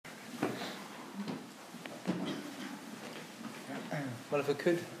Well, if we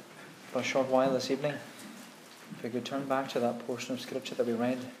could, for a short while this evening, if we could turn back to that portion of Scripture that we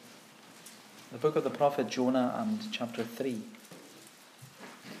read, the book of the prophet Jonah and chapter 3.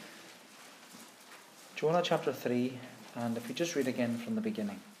 Jonah chapter 3, and if we just read again from the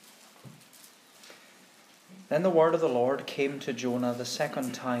beginning. Then the word of the Lord came to Jonah the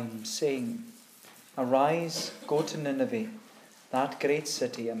second time, saying, Arise, go to Nineveh, that great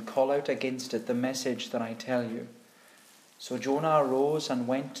city, and call out against it the message that I tell you. So Jonah arose and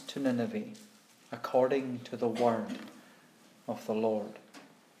went to Nineveh, according to the word of the Lord.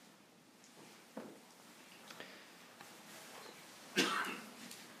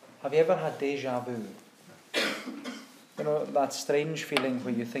 Have you ever had deja vu? You know, that strange feeling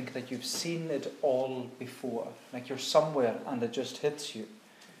where you think that you've seen it all before, like you're somewhere and it just hits you.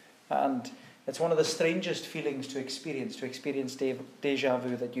 And it's one of the strangest feelings to experience deja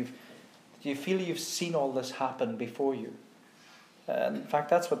vu, that you feel you've seen all this happen before you. In fact,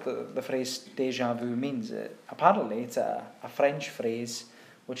 that's what the phrase deja vu means. Apparently, it's a French phrase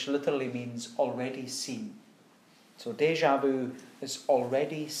which literally means already seen. So deja vu is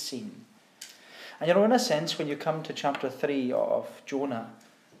already seen. And you know, in a sense, when you come to chapter 3 of Jonah,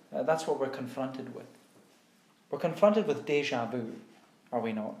 that's what we're confronted with. We're confronted with deja vu, are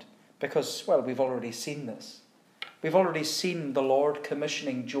we not? Because, well, we've already seen this. We've already seen the Lord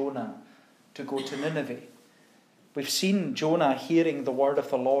commissioning Jonah to go to Nineveh. We've seen Jonah hearing the word of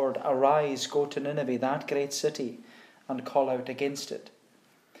the Lord, Arise, go to Nineveh, that great city, and call out against it.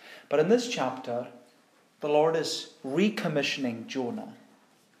 But in this chapter, the Lord is recommissioning Jonah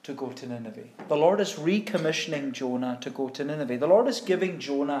to go to Nineveh. The Lord is recommissioning Jonah to go to Nineveh. The Lord is giving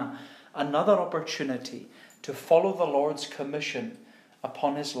Jonah another opportunity to follow the Lord's commission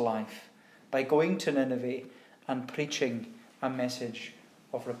upon his life by going to Nineveh and preaching a message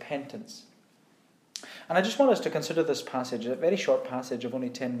of repentance. And I just want us to consider this passage, a very short passage of only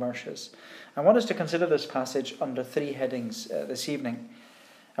 10 verses. I want us to consider this passage under 3 headings this evening.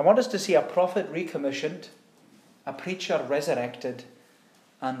 I want us to see a prophet recommissioned, a preacher resurrected,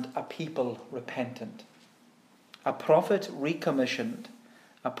 and a people repentant. A prophet recommissioned,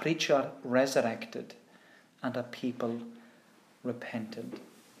 a preacher resurrected, and a people repentant.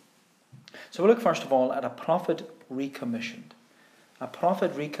 So we'll look first of all at a prophet recommissioned. A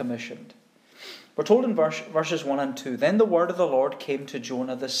prophet recommissioned. We're told in verses 1 and 2, Then the word of the Lord came to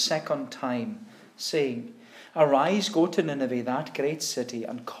Jonah the second time, saying, Arise, go to Nineveh, that great city,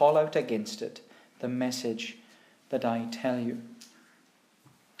 and call out against it the message that I tell you.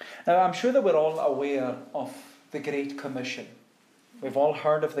 Now, I'm sure that we're all aware of the Great Commission. We've all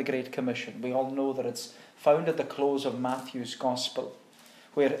heard of the Great Commission. We all know that it's found at the close of Matthew's Gospel,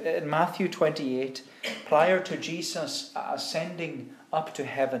 where in Matthew 28, prior to Jesus ascending up to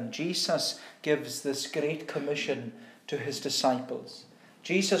heaven, Jesus gives this Great Commission to his disciples.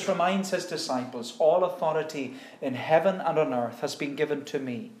 Jesus reminds his disciples, All authority in heaven and on earth has been given to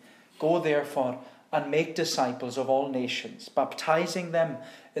me. Go therefore and make disciples of all nations, baptizing them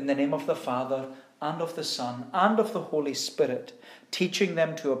in the name of the Father and of the Son and of the Holy Spirit, teaching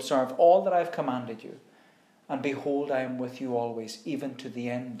them to observe all that I have commanded you. And behold, I am with you always, even to the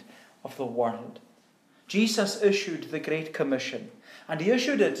end of the world. Jesus issued the Great Commission, and he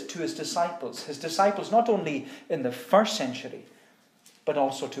issued it to his disciples not only in the first century, but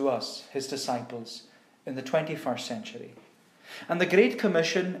also to us, his disciples, in the 21st century. And the Great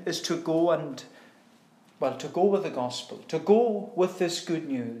Commission is to go with the gospel, to go with this good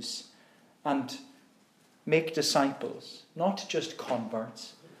news and make disciples, not just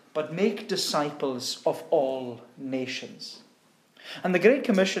converts, but make disciples of all nations. And the Great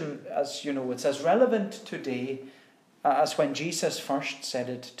Commission, as you know, it's as relevant today as when Jesus first said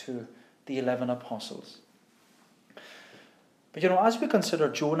it to the 11 apostles. But you know, as we consider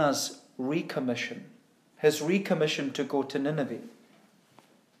Jonah's recommission, his recommission to go to Nineveh,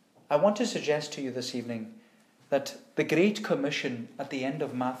 I want to suggest to you this evening that the Great Commission at the end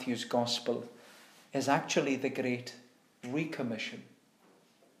of Matthew's Gospel is actually the Great Recommission.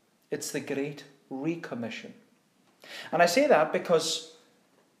 It's the Great Recommission. And I say that because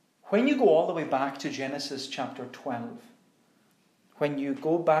when you go all the way back to Genesis chapter 12, when you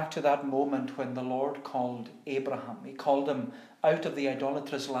go back to that moment when the Lord called Abraham, he called him out of the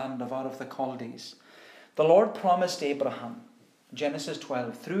idolatrous land of Ur of the Chaldees, the Lord promised Abraham, Genesis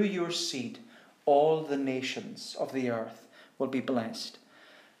 12, through your seed, all the nations of the earth will be blessed.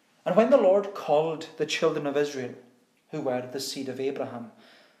 And when the Lord called the children of Israel, who were the seed of Abraham,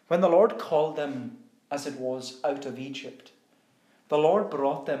 when the Lord called them, as it was, out of Egypt, the Lord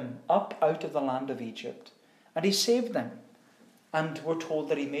brought them up out of the land of Egypt, and he saved them. And we're told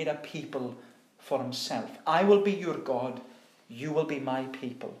that he made a people for himself. I will be your God, You will be my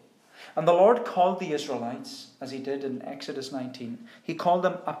people. And the Lord called the Israelites, as he did in Exodus 19, he called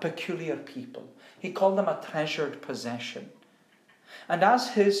them a peculiar people. He called them a treasured possession. And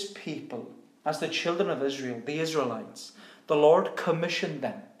as his people, as the children of Israel, the Israelites, the Lord commissioned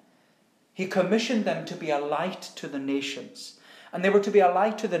them. He commissioned them to be a light to the nations. And they were to be a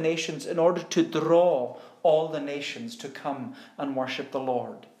light to the nations in order to draw all the nations to come and worship the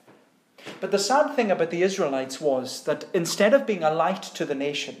Lord. But the sad thing about the Israelites was that instead of being a light to the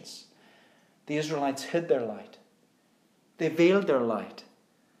nations, the Israelites hid their light. They veiled their light.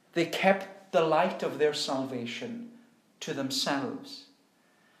 They kept the light of their salvation to themselves.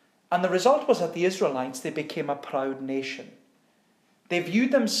 And the result was that the Israelites, they became a proud nation. They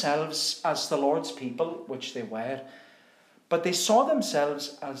viewed themselves as the Lord's people, which they were, but they saw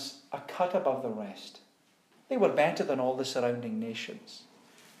themselves as a cut above the rest. They were better than all the surrounding nations.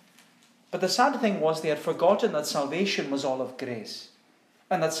 But the sad thing was they had forgotten that salvation was all of grace,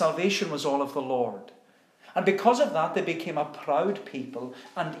 and that salvation was all of the Lord. And because of that, they became a proud people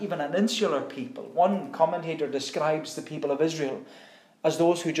and even an insular people. One commentator describes the people of Israel as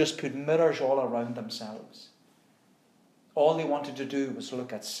those who just put mirrors all around themselves. All they wanted to do was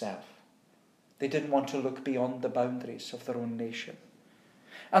look at self. They didn't want to look beyond the boundaries of their own nation.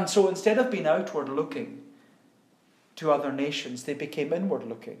 And so instead of being outward looking to other nations, they became inward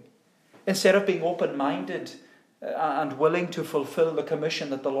looking. Instead of being open-minded and willing to fulfill the commission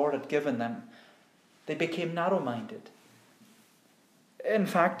that the Lord had given them, they became narrow-minded. In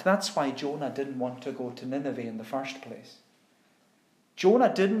fact, that's why Jonah didn't want to go to Nineveh in the first place.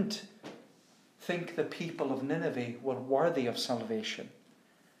 Jonah didn't think the people of Nineveh were worthy of salvation.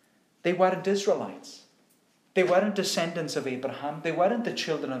 They weren't Israelites. They weren't descendants of Abraham. They weren't the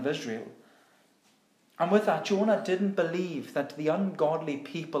children of Israel. And with that, Jonah didn't believe that the ungodly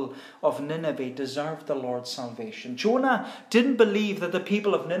people of Nineveh deserved the Lord's salvation. Jonah didn't believe that the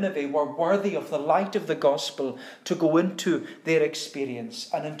people of Nineveh were worthy of the light of the gospel to go into their experience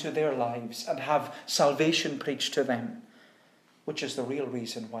and into their lives and have salvation preached to them, which is the real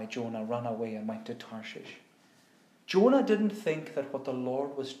reason why Jonah ran away and went to Tarshish. Jonah didn't think that what the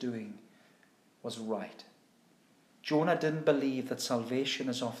Lord was doing was right. Jonah didn't believe that salvation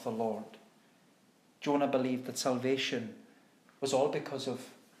is of the Lord. Jonah believed that salvation was all because of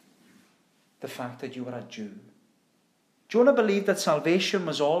the fact that you were a Jew. Jonah believed that salvation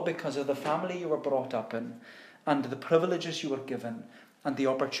was all because of the family you were brought up in and the privileges you were given and the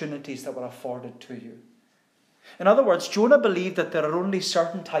opportunities that were afforded to you. In other words, Jonah believed that there are only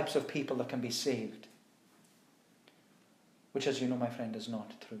certain types of people that can be saved, which, as you know, my friend, is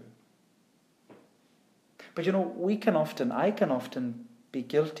not true. But you know, I can often be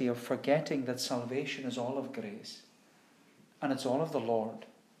guilty of forgetting that salvation is all of grace and it's all of the Lord.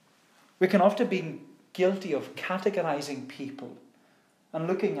 We can often be guilty of categorizing people and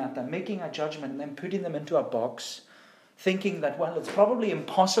looking at them, making a judgment and then putting them into a box, thinking that, well, it's probably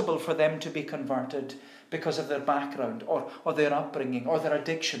impossible for them to be converted because of their background or their upbringing or their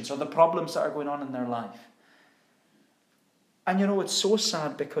addictions or the problems that are going on in their life. And you know, it's so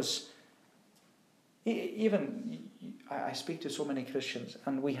sad because even I speak to so many Christians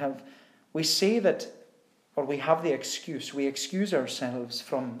and we have the excuse, we excuse ourselves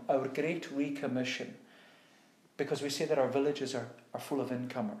from our great recommission because we say that our villages are full of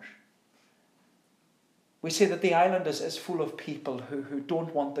incomers. We say that the island is full of people who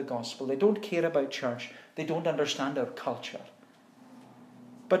don't want the gospel. They don't care about church. They don't understand our culture.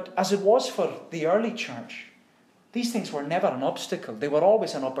 But as it was for the early church, these things were never an obstacle. They were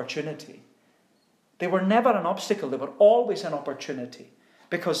always an opportunity. They were never an obstacle. They were always an opportunity.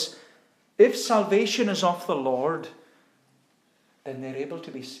 Because if salvation is of the Lord, then they're able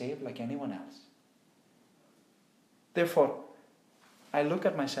to be saved like anyone else. Therefore, I look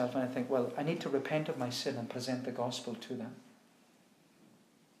at myself and I think, well, I need to repent of my sin and present the gospel to them.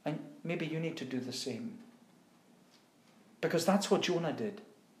 And maybe you need to do the same. Because that's what Jonah did.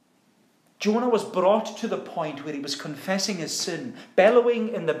 Jonah was brought to the point where he was confessing his sin, bellowing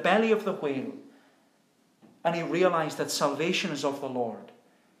in the belly of the whale. And he realized that salvation is of the Lord.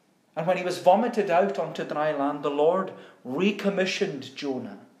 And when he was vomited out onto dry land, the Lord recommissioned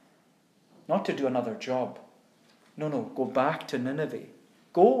Jonah. Not to do another job. No, go back to Nineveh.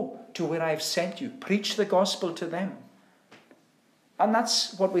 Go to where I've sent you. Preach the gospel to them. And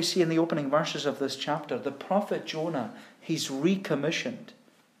that's what we see in the opening verses of this chapter. The prophet Jonah, he's recommissioned.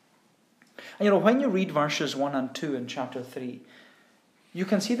 And you know, when you read verses 1 and 2 in chapter 3, you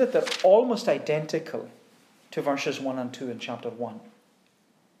can see that they're almost identical to verses 1 and 2 in chapter 1.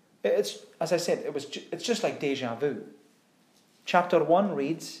 It's, as I said, it's just like deja vu. Chapter 1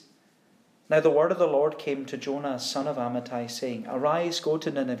 reads, Now the word of the Lord came to Jonah, son of Amittai, saying, Arise, go to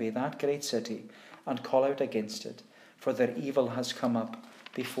Nineveh, that great city, and call out against it, for their evil has come up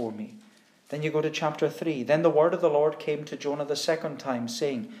before me. Then you go to chapter 3. Then the word of the Lord came to Jonah the second time,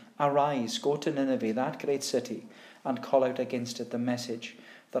 saying, Arise, go to Nineveh, that great city, and call out against it the message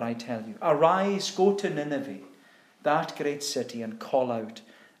that I tell you. Arise, go to Nineveh, that great city, and call out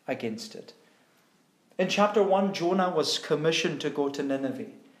against it. In chapter 1, Jonah was commissioned to go to Nineveh.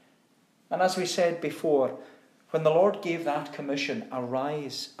 And as we said before, when the Lord gave that commission,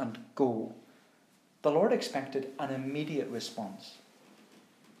 arise and go, the Lord expected an immediate response.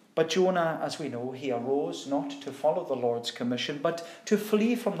 But Jonah, as we know, he arose not to follow the Lord's commission, but to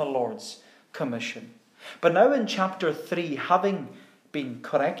flee from the Lord's commission. But now in chapter 3, having been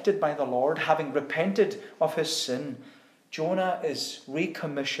corrected by the Lord, having repented of his sin, Jonah is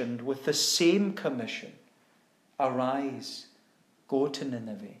recommissioned with the same commission. Arise, go to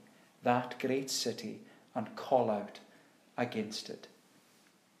Nineveh, that great city, and call out against it.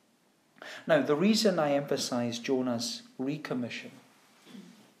 Now, the reason I emphasize Jonah's recommission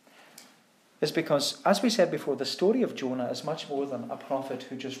is because, as we said before, the story of Jonah is much more than a prophet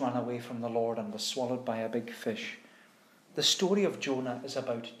who just ran away from the Lord and was swallowed by a big fish. The story of Jonah is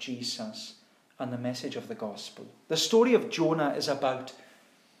about Jesus and the message of the gospel. The story of Jonah is about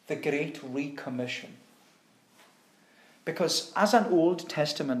the great recommission. Because as an Old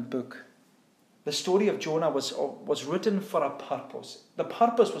Testament book, the story of Jonah was written for a purpose. The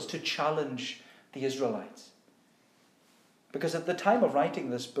purpose was to challenge the Israelites. Because at the time of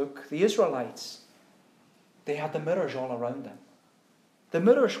writing this book, the Israelites, they had the mirrors all around them. The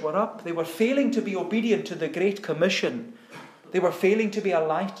mirrors were up. They were failing to be obedient to the Great Commission. They were failing to be a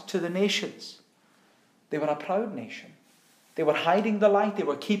light to the nations. They were a proud nation. They were hiding the light. They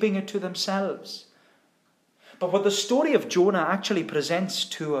were keeping it to themselves. But what the story of Jonah actually presents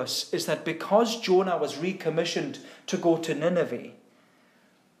to us is that because Jonah was recommissioned to go to Nineveh,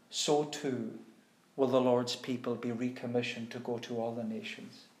 so too will the Lord's people be recommissioned to go to all the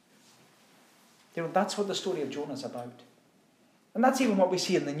nations. You know, that's what the story of Jonah is about. And that's even what we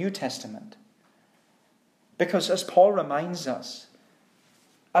see in the New Testament. Because as Paul reminds us,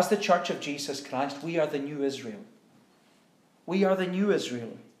 as the Church of Jesus Christ, we are the new Israel. We are the new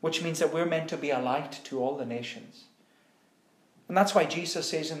Israel, which means that we're meant to be a light to all the nations. And that's why Jesus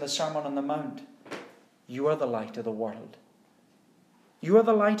says in the Sermon on the Mount, you are the light of the world. You are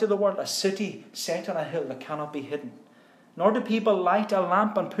the light of the world, a city set on a hill that cannot be hidden. Nor do people light a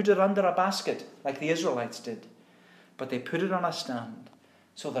lamp and put it under a basket like the Israelites did, but they put it on a stand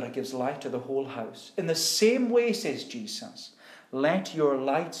so that it gives light to the whole house. In the same way, says Jesus, let your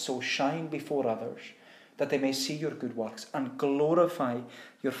light so shine before others that they may see your good works and glorify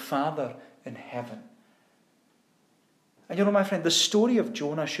your Father in heaven. And you know, my friend, the story of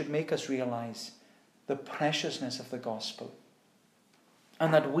Jonah should make us realize the preciousness of the gospel.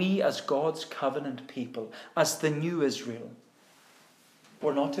 And that we as God's covenant people, as the new Israel,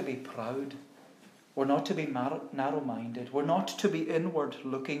 we're not to be proud. We're not to be narrow-minded. We're not to be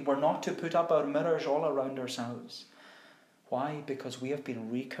inward-looking. We're not to put up our mirrors all around ourselves. Why? Because we have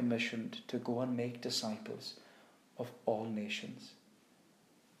been recommissioned to go and make disciples of all nations.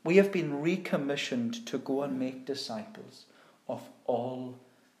 We have been recommissioned to go and make disciples of all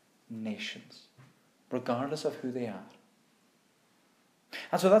nations, regardless of who they are.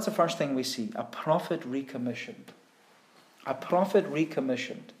 And so that's the first thing we see, a prophet recommissioned. A prophet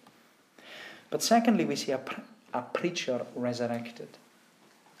recommissioned. But secondly, we see a preacher resurrected.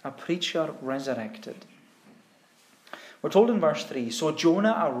 A preacher resurrected. We're told in verse 3, so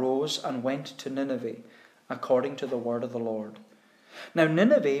Jonah arose and went to Nineveh, according to the word of the Lord. Now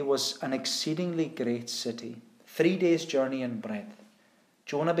Nineveh was an exceedingly great city, 3 days' journey in breadth.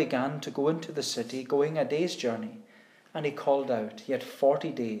 Jonah began to go into the city, going a day's journey, and he called out, yet 40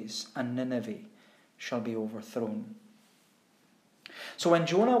 days, and Nineveh shall be overthrown. So when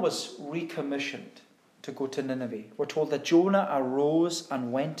Jonah was recommissioned to go to Nineveh, we're told that Jonah arose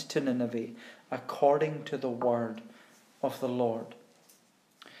and went to Nineveh according to the word of the Lord.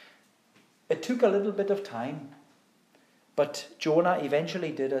 It took a little bit of time, but Jonah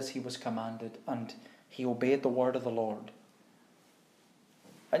eventually did as he was commanded, and he obeyed the word of the Lord.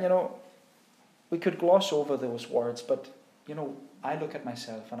 And you know, we could gloss over those words, but, you know, I look at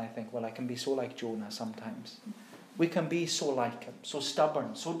myself and I think, well, I can be so like Jonah sometimes. We can be so like him, so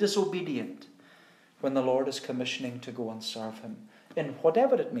stubborn, so disobedient when the Lord is commissioning to go and serve him in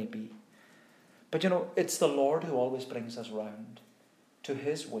whatever it may be. But, you know, it's the Lord who always brings us round to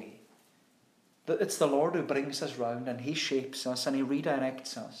his way. It's the Lord who brings us round, and he shapes us and he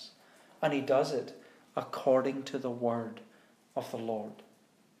redirects us. And he does it according to the word of the Lord.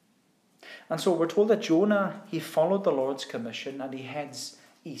 And so we're told that Jonah, he followed the Lord's commission and he heads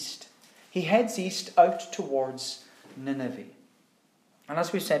east. He heads east out towards Nineveh. And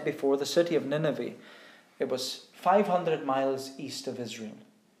as we said before, the city of Nineveh, it was 500 miles east of Israel.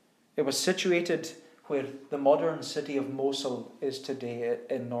 It was situated where the modern city of Mosul is today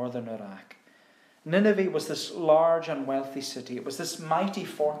in northern Iraq. Nineveh was this large and wealthy city. It was this mighty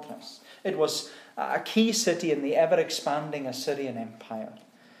fortress. It was a key city in the ever-expanding Assyrian Empire.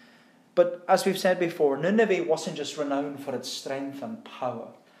 But as we've said before, Nineveh wasn't just renowned for its strength and power.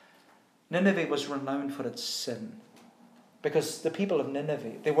 Nineveh was renowned for its sin. Because the people of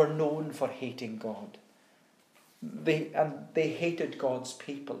Nineveh, they were known for hating God. They hated God's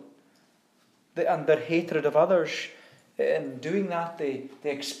people. And their hatred of others, in doing that, they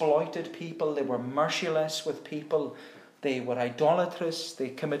exploited people. They were merciless with people. They were idolatrous. They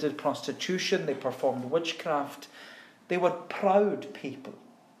committed prostitution. They performed witchcraft. They were proud people.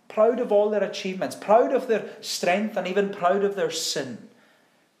 Proud of all their achievements. Proud of their strength and even proud of their sin.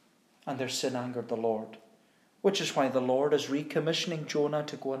 And their sin angered the Lord. Which is why the Lord is recommissioning Jonah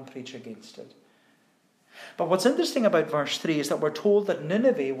to go and preach against it. But what's interesting about verse 3 is that we're told that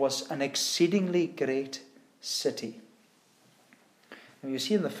Nineveh was an exceedingly great city. Now you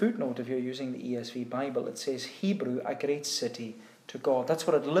see in the footnote, if you're using the ESV Bible, it says Hebrew, a great city to God. That's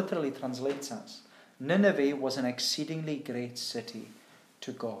what it literally translates as. Nineveh was an exceedingly great city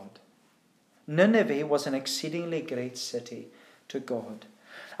to God. Nineveh was an exceedingly great city to God.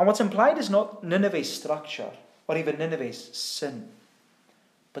 And what's implied is not Nineveh's structure or even Nineveh's sin,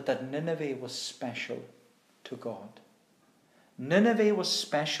 but that Nineveh was special to God. Nineveh was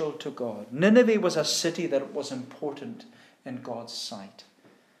special to God. Nineveh was a city that was important in God's sight.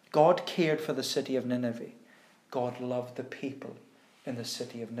 God cared for the city of Nineveh. God loved the people in the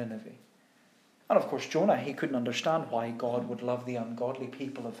city of Nineveh. And of course, Jonah, he couldn't understand why God would love the ungodly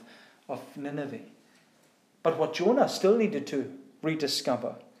people of Nineveh. But what Jonah still needed to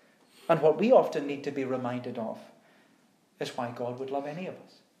rediscover, and what we often need to be reminded of, is why God would love any of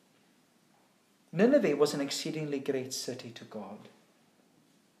us. Nineveh was an exceedingly great city to God.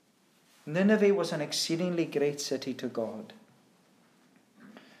 Nineveh was an exceedingly great city to God.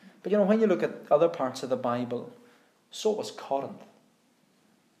 But when you look at other parts of the Bible, so was Corinth.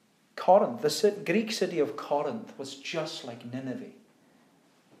 Corinth, the Greek city of Corinth, was just like Nineveh.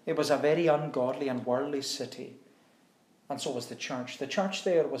 It was a very ungodly and worldly city. And so was the church. The church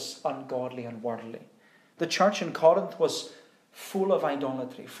there was ungodly and worldly. The church in Corinth was full of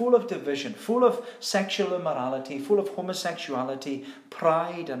idolatry, full of division, full of sexual immorality, full of homosexuality,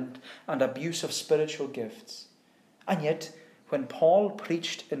 pride and abuse of spiritual gifts. And yet, when Paul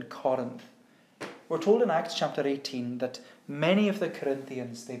preached in Corinth, we're told in Acts chapter 18 that many of the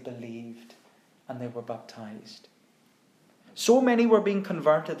Corinthians, they believed and they were baptized. So many were being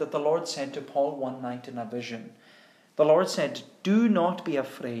converted that the Lord said to Paul one night in a vision, the Lord said, "Do not be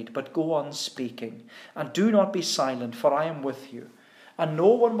afraid, but go on speaking, and do not be silent, for I am with you, and no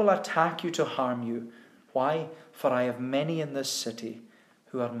one will attack you to harm you. Why? For I have many in this city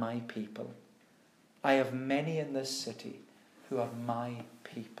who are my people." I have many in this city who are my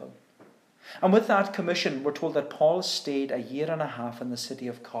people. And with that commission, we're told that Paul stayed 1.5 years in the city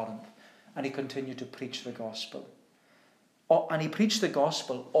of Corinth, and he continued to preach the gospel. And he preached the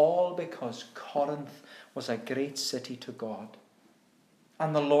gospel all because Corinth was a great city to God.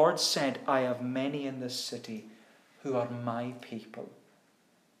 And the Lord said, "I have many in this city who are my people."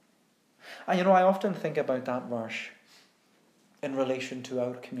 And I often think about that verse in relation to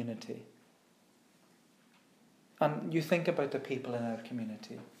our community. And you think about the people in our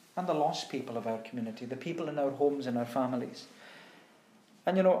community and the lost people of our community, the people in our homes and our families.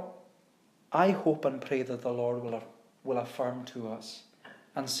 And I hope and pray that the Lord will affirm to us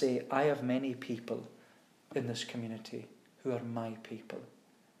and say, "I have many people in this community who are my people.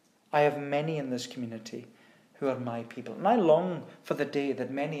 I have many in this community who are my people." And I long for the day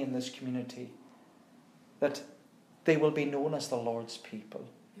that many in this community, that they will be known as the Lord's people,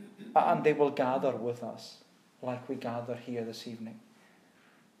 and they will gather with us like we gather here this evening.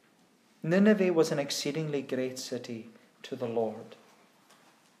 Nineveh was an exceedingly great city to the Lord.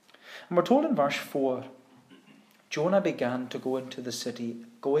 And we're told in verse 4, Jonah began to go into the city,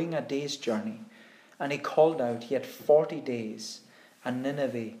 going a day's journey, and he called out, "Yet 40 days, and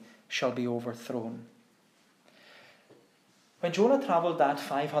Nineveh shall be overthrown." When Jonah travelled that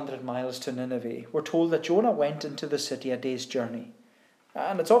 500 miles to Nineveh, we're told that Jonah went into the city a day's journey.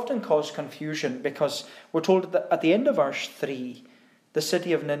 And it's often caused confusion because we're told that at the end of verse 3, the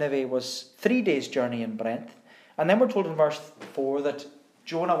city of Nineveh was 3 days' journey in breadth. And then we're told in verse 4 that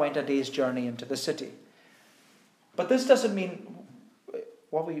Jonah went a day's journey into the city. But this doesn't mean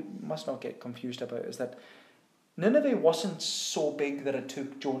what we must not get confused about is that Nineveh wasn't so big that it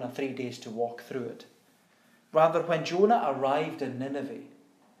took Jonah 3 days to walk through it. Rather, when Jonah arrived in Nineveh,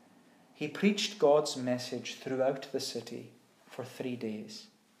 he preached God's message throughout the city for 3 days.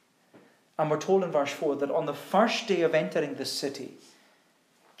 And we're told in verse 4 that on the first day of entering the city,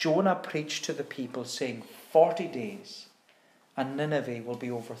 Jonah preached to the people saying, 40 days and Nineveh will be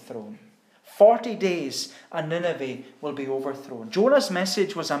overthrown. 40 days and Nineveh will be overthrown. Jonah's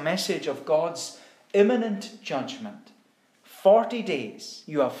message was a message of God's imminent judgment. 40 days.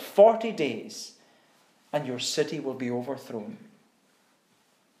 You have 40 days and your city will be overthrown.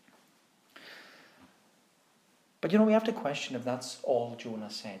 But we have to question if that's all Jonah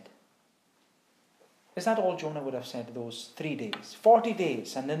said. Is that all Jonah would have said those 3 days? 40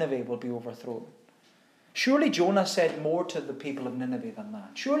 days and Nineveh will be overthrown. Surely Jonah said more to the people of Nineveh than that.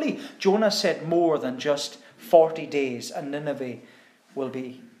 Surely Jonah said more than just 40 days and Nineveh will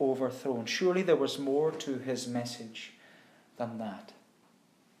be overthrown. Surely there was more to his message than that.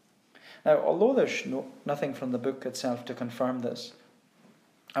 Now, although there's nothing from the book itself to confirm this,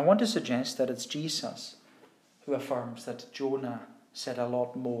 I want to suggest that it's Jesus who affirms that Jonah said a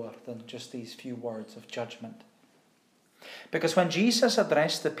lot more than just these few words of judgment. Because when Jesus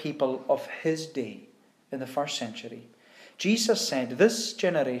addressed the people of his day in the first century, Jesus said, "This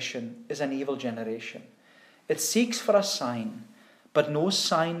generation is an evil generation. It seeks for a sign, but no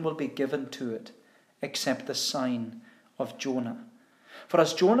sign will be given to it except the sign of Jonah. For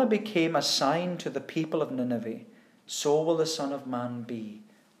as Jonah became a sign to the people of Nineveh, so will the Son of Man be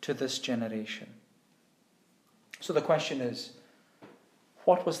to this generation." So the question is,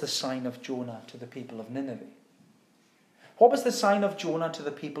 what was the sign of Jonah to the people of Nineveh? What was the sign of Jonah to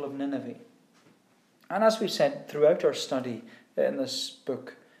the people of Nineveh? And as we've said throughout our study in this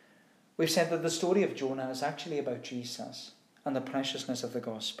book, we've said that the story of Jonah is actually about Jesus and the preciousness of the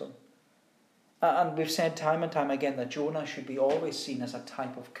gospel. And we've said time and time again that Jonah should be always seen as a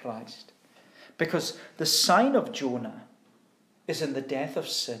type of Christ. Because the sign of Jonah is in the death of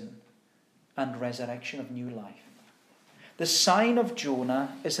sin and resurrection of new life. The sign of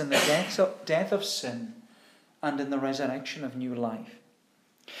Jonah is in the death of sin and in the resurrection of new life.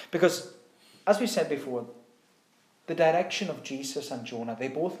 Because, as we said before, the direction of Jesus and Jonah, they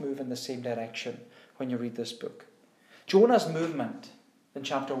both move in the same direction when you read this book. Jonah's movement in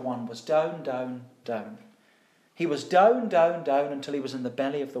chapter 1 was down, down, down. He was down, down, down until he was in the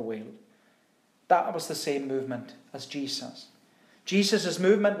belly of the whale. That was the same movement as Jesus. Jesus'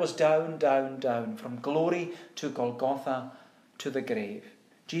 movement was down, down, down, from glory to Golgotha to the grave.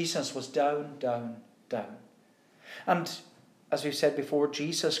 Jesus was down, down, down. And as we've said before,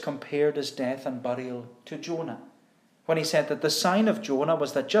 Jesus compared his death and burial to Jonah, when he said that the sign of Jonah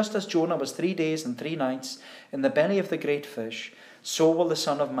was that just as Jonah was 3 days and 3 nights in the belly of the great fish, so will the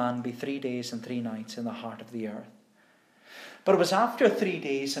Son of Man be 3 days and 3 nights in the heart of the earth. But it was after 3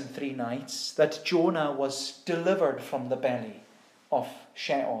 days and 3 nights that Jonah was delivered from the belly of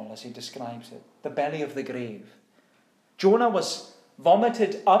Sheol, as he describes it, the belly of the grave. Jonah was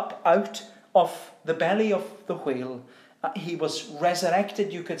vomited up out of the belly of the whale. He was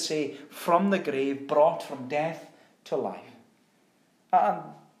resurrected, you could say, from the grave, brought from death to life. And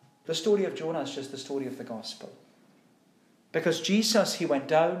the story of Jonah is just the story of the gospel. Because Jesus, he went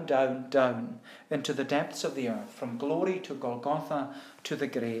down, down, down into the depths of the earth, from glory to Golgotha to the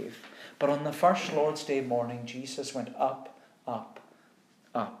grave. But on the first Lord's Day morning, Jesus went up, up,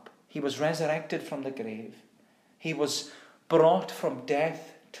 up. He was resurrected from the grave. He was brought from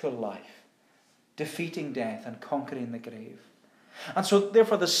death to life, defeating death and conquering the grave. And so,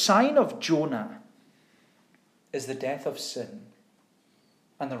 therefore, the sign of Jonah is the death of sin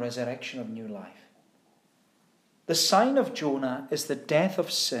and the resurrection of new life. The sign of Jonah is the death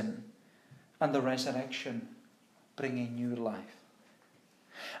of sin and the resurrection bringing new life.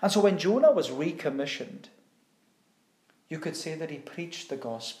 And so when Jonah was recommissioned, you could say that he preached the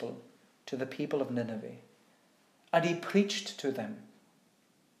gospel to the people of Nineveh. And he preached to them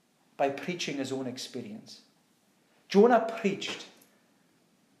by preaching his own experience. Jonah preached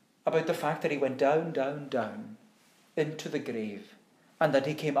about the fact that he went down, down, down into the grave, and that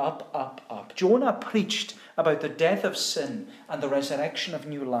he came up, up, up. Jonah preached about the death of sin and the resurrection of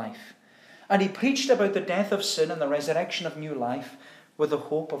new life. And he preached about the death of sin and the resurrection of new life with the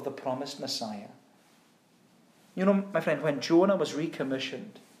hope of the promised Messiah. You know, my friend, when Jonah was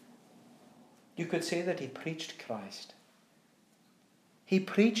recommissioned, you could say that he preached Christ. He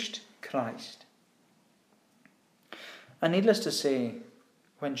preached Christ. And needless to say,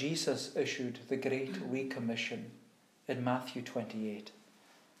 when Jesus issued the great recommission in Matthew 28,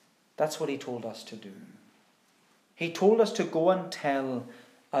 that's what he told us to do. He told us to go and tell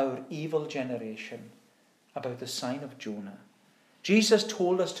our evil generation about the sign of Jonah. Jesus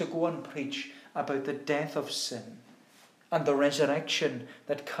told us to go and preach about the death of sin and the resurrection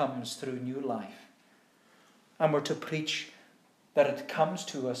that comes through new life. And we're to preach that it comes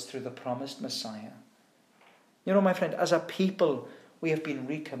to us through the promised Messiah. You know, my friend, as a people, we have been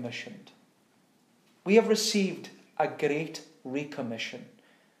recommissioned. We have received a great recommission.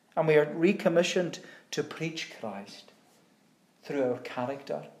 And we are recommissioned to preach Christ through our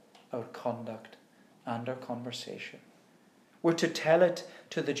character, our conduct, and our conversation. We're to tell it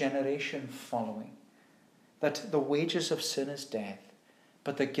to the generation following that the wages of sin is death,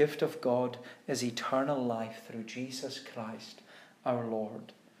 but the gift of God is eternal life through Jesus Christ, our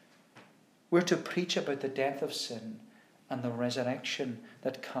Lord. We're to preach about the death of sin and the resurrection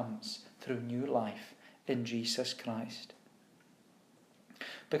that comes through new life in Jesus Christ.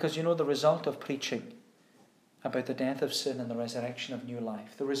 Because you know, the result of preaching about the death of sin and the resurrection of new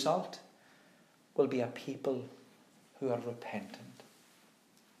life, the result will be a people who are repentant.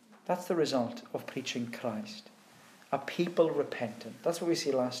 That's the result of preaching Christ. A people repentant. That's what we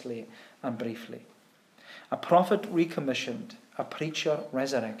see lastly and briefly. A prophet recommissioned, a preacher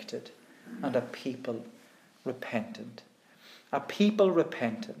resurrected, and a people repentant. A people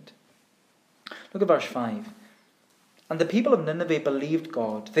repentant. Look at verse 5. And the people of Nineveh believed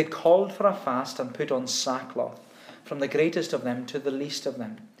God. They called for a fast and put on sackcloth, from the greatest of them to the least of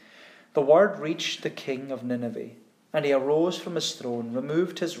them. The word reached the king of Nineveh, and he arose from his throne,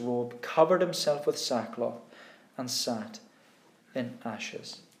 removed his robe, covered himself with sackcloth, and sat in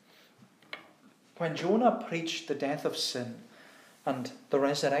ashes. When Jonah preached the death of sin and the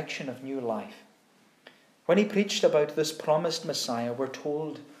resurrection of new life, when he preached about this promised Messiah, we're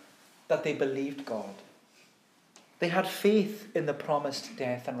told that they believed God. They had faith in the promised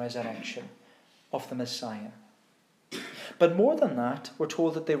death and resurrection of the Messiah. But more than that, we're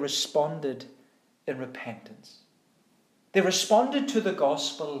told that they responded in repentance. They responded to the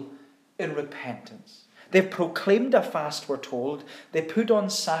gospel in repentance. They proclaimed a fast, we're told. They put on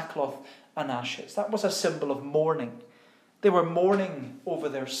sackcloth and ashes. That was a symbol of mourning. They were mourning over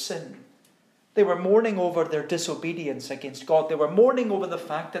their sin. They were mourning over their disobedience against God. They were mourning over the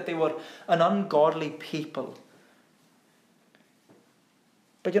fact that they were an ungodly people.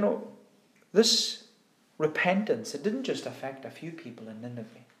 But you know, this repentance, it didn't just affect a few people in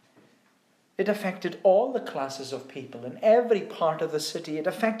Nineveh. It affected all the classes of people in every part of the city. It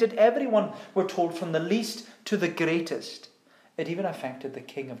affected everyone, we're told, from the least to the greatest. It even affected the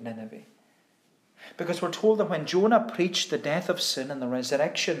king of Nineveh. Because we're told that when Jonah preached the death of sin and the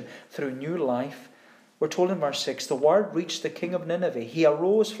resurrection through new life, we're told in verse 6, the word reached the king of Nineveh. He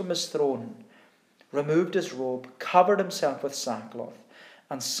arose from his throne, removed his robe, covered himself with sackcloth,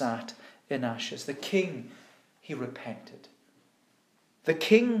 and sat in ashes. The king, he repented. The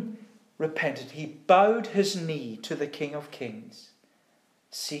king repented. He bowed his knee to the King of Kings,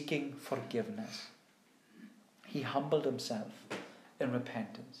 seeking forgiveness. He humbled himself in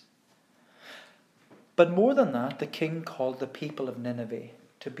repentance. But more than that, the king called the people of Nineveh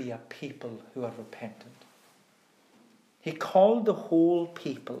to be a people who are repentant. He called the whole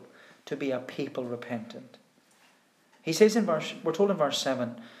people to be a people repentant. He says we're told in verse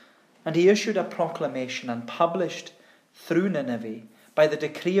 7, and he issued a proclamation and published through Nineveh, by the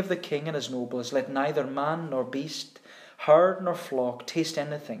decree of the king and his nobles, let neither man nor beast, herd nor flock taste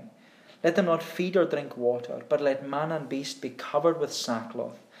anything. Let them not feed or drink water, but let man and beast be covered with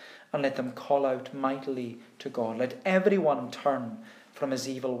sackcloth, and let them call out mightily to God. Let everyone turn from his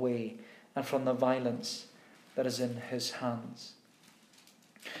evil way and from the violence that is in his hands.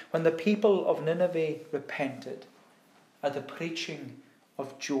 When the people of Nineveh repented at the preaching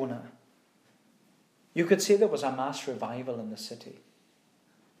of Jonah, you could say there was a mass revival in the city.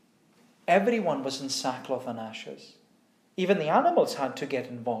 Everyone was in sackcloth and ashes. Even the animals had to get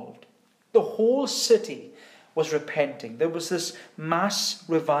involved. The whole city was repenting. There was this mass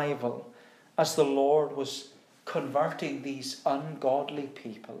revival as the Lord was converting these ungodly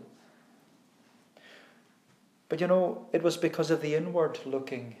people. But you know, it was because of the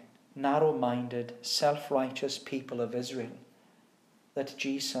inward-looking, narrow-minded, self-righteous people of Israel that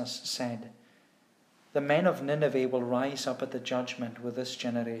Jesus said, the men of Nineveh will rise up at the judgment with this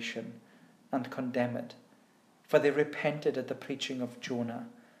generation and condemn it. For they repented at the preaching of Jonah,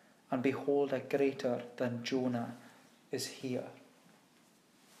 and behold, a greater than Jonah is here.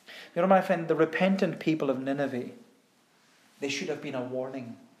 You know, my friend, the repentant people of Nineveh, they should have been a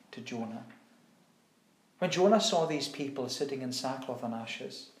warning to Jonah. When Jonah saw these people sitting in sackcloth and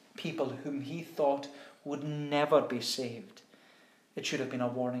ashes, people whom he thought would never be saved, it should have been a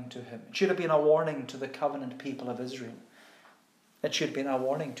warning to him. It should have been a warning to the covenant people of Israel. It should be a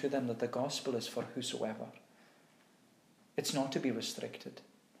warning to them that the gospel is for whosoever. It's not to be restricted.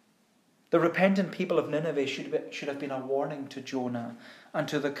 The repentant people of Nineveh should have been a warning to Jonah and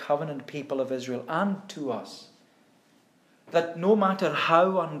to the covenant people of Israel and to us, that no matter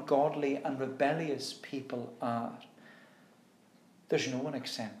how ungodly and rebellious people are, there's no one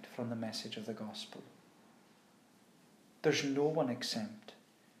exempt from the message of the gospel. There's no one exempt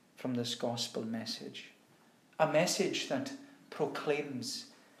from this gospel message. A message that proclaims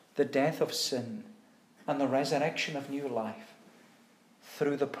the death of sin and the resurrection of new life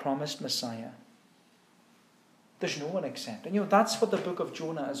through the promised Messiah. There's no one exempt. And that's what the book of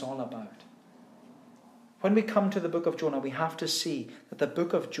Jonah is all about. When we come to the book of Jonah, we have to see that the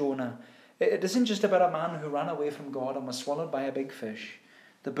book of Jonah, it isn't just about a man who ran away from God and was swallowed by a big fish.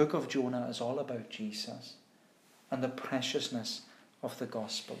 The book of Jonah is all about Jesus and the preciousness of the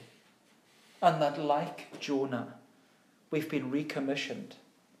gospel. And that like Jonah, we've been recommissioned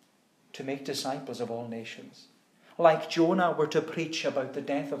to make disciples of all nations. Like Jonah, we're to preach about the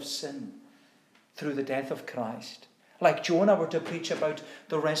death of sin through the death of Christ. Like Jonah, we're to preach about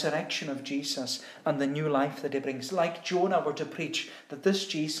the resurrection of Jesus and the new life that he brings. Like Jonah, we're to preach that this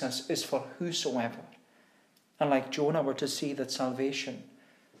Jesus is for whosoever. And like Jonah, we're to see that salvation,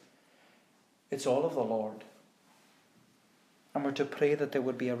 it's all of the Lord. And we're to pray that there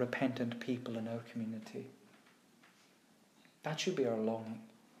would be a repentant people in our community. That should be our longing,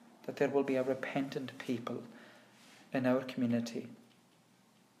 that there will be a repentant people in our community.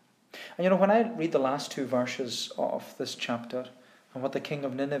 And when I read the last two verses of this chapter and what the king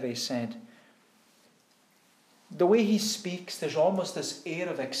of Nineveh said, the way he speaks, there's almost this air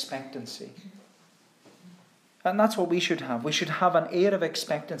of expectancy. And that's what we should have. We should have an air of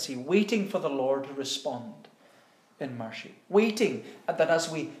expectancy, waiting for the Lord to respond in mercy. Waiting that as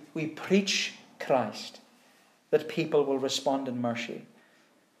we preach Christ, that people will respond in mercy.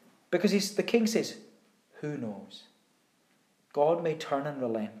 Because the king says, who knows? God may turn and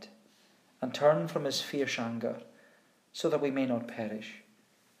relent and turn from his fierce anger so that we may not perish.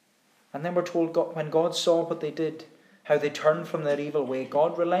 And then we're told when God saw what they did, how they turned from their evil way,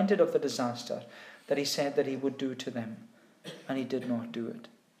 God relented of the disaster that he said that he would do to them, and he did not do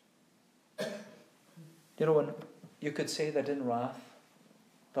it. And you could say that in wrath,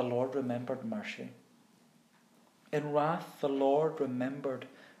 the Lord remembered mercy. In wrath, the Lord remembered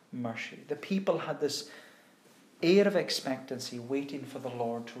mercy. The people had this air of expectancy, waiting for the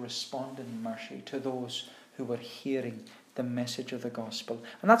Lord to respond in mercy to those who were hearing the message of the gospel.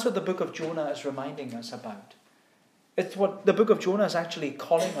 And that's what the book of Jonah is reminding us about. It's what the book of Jonah is actually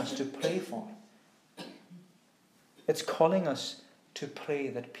calling us to pray for. It's calling us to pray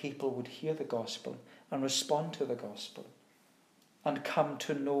that people would hear the gospel and respond to the gospel and come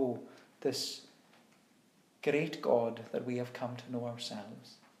to know this great God that we have come to know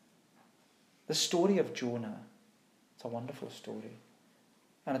ourselves. The story of Jonah, it's a wonderful story.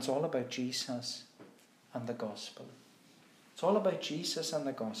 And it's all about Jesus and the gospel. It's all about Jesus and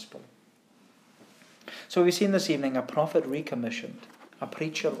the gospel. So we've seen this evening a prophet recommissioned, a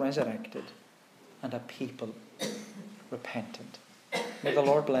preacher resurrected, and a people repentant. May the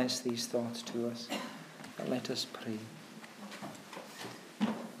Lord bless these thoughts to us. Let us pray.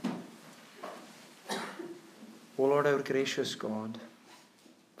 O Lord, our gracious God,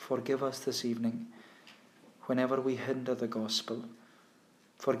 forgive us this evening whenever we hinder the gospel.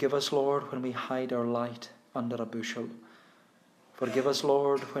 Forgive us, Lord, when we hide our light under a bushel. Forgive us,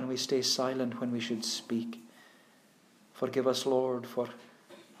 Lord, when we stay silent when we should speak. Forgive us, Lord, for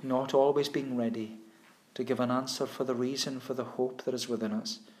not always being ready to give an answer for the reason for the hope that is within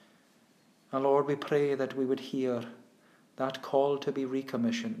us. And Lord, we pray that we would hear that call to be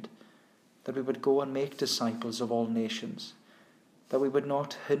recommissioned, that we would go and make disciples of all nations, that we would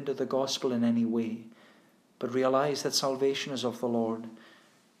not hinder the gospel in any way, but realize that salvation is of the Lord,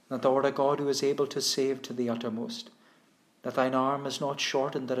 that thou art a God who is able to save to the uttermost, that thine arm is not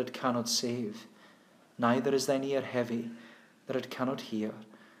shortened that it cannot save, neither is thine ear heavy that it cannot hear.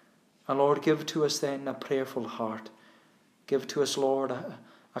 And Lord, give to us then a prayerful heart. Give to us, Lord,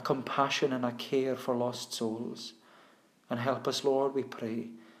 a compassion and a care for lost souls. And help us, Lord, we pray,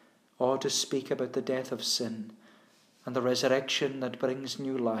 to speak about the death of sin and the resurrection that brings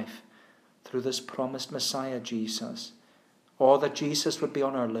new life through this promised Messiah, Jesus. That Jesus would be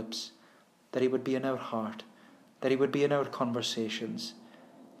on our lips, that he would be in our heart, that he would be in our conversations,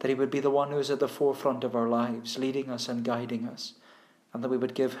 that he would be the one who is at the forefront of our lives, leading us and guiding us, and that we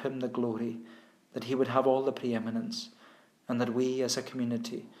would give him the glory, that he would have all the preeminence, and that we as a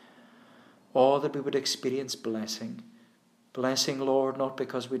community, that we would experience blessing. Blessing, Lord, not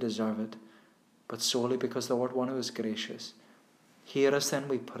because we deserve it, but solely because thou art one who is gracious. Hear us then,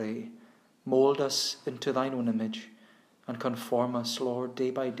 we pray. Mould us into thine own image, and conform us, Lord,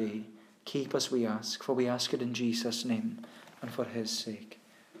 day by day. Keep us, we ask, for we ask it in Jesus' name and for his sake.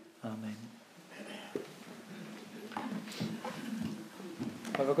 Amen.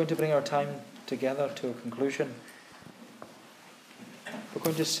 Well, we're going to bring our time together to a conclusion. We're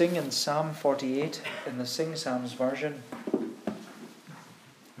going to sing in Psalm 48 in the Sing Psalms version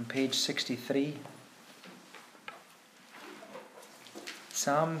on page 63.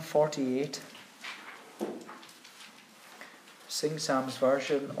 Psalm 48, Sing Psalms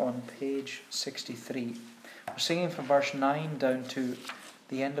version on page 63. We're singing from verse 9 down to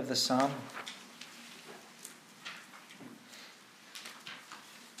the end of the psalm.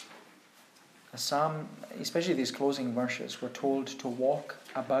 A psalm, especially these closing verses, we're told to walk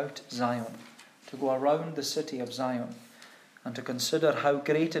about Zion, to go around the city of Zion, and to consider how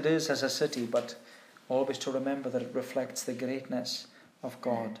great it is as a city, but always to remember that it reflects the greatness of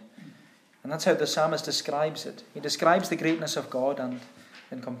God. And that's how the psalmist describes it. He describes the greatness of God, and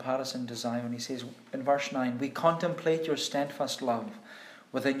in comparison to Zion, he says in verse 9, "We contemplate your steadfast love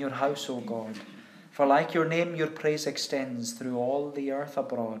within your house, O God. For like your name, your praise extends through all the earth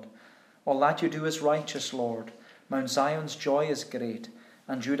abroad. All that you do is righteous, Lord. Mount Zion's joy is great,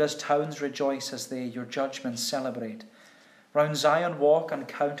 and Judah's towns rejoice as they your judgments celebrate. Round Zion walk and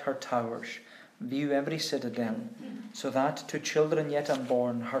count her towers, view every citadel, so that to children yet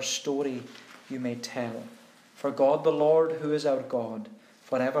unborn her story you may tell. For God the Lord, who is our God,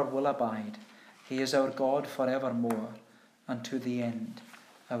 forever will abide. He is our God forevermore, and to the end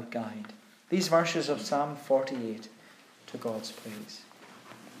our guide." These verses of Psalm 48 to God's praise.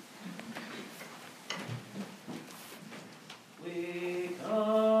 We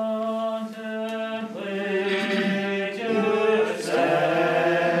contemplate your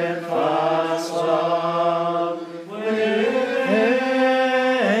steadfast love within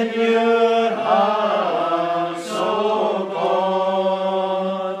your house, O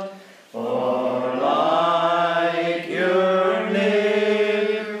God. For like your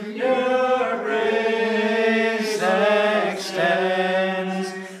name, your praise extends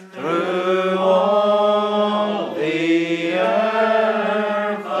through all the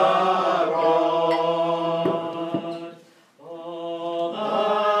earth abroad. All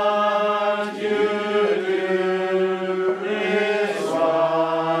that you do is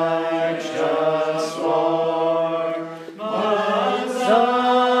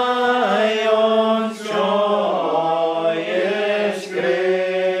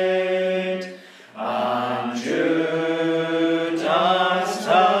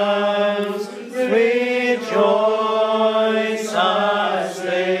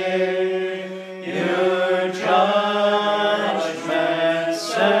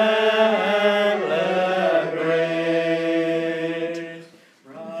righteous, Lord. But Zion's joy is great, and Judah's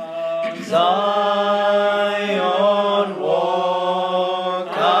towns rejoice as they your judgment celebrate. Round Zion walk and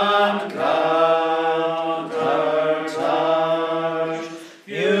count her towers,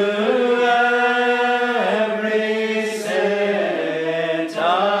 view every citadel,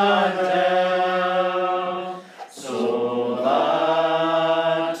 so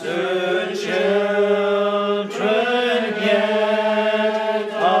that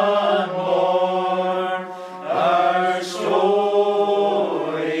to children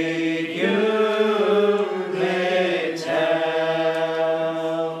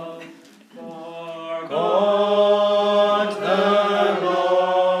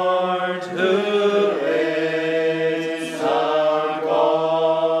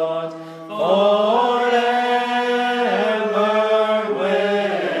yet unborn her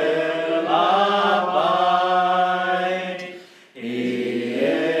story you may tell. For God the Lord, who is our God,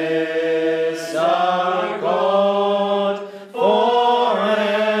 forever will abide. He is our God forevermore, and to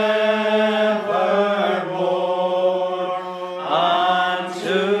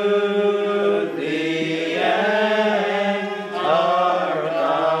the end our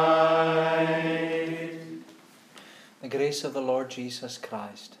guide. The grace of the Lord Jesus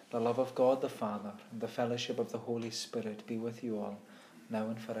Christ, the love of God the Father, and the fellowship of the Holy Spirit be with you all, now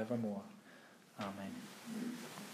and forevermore. Amen.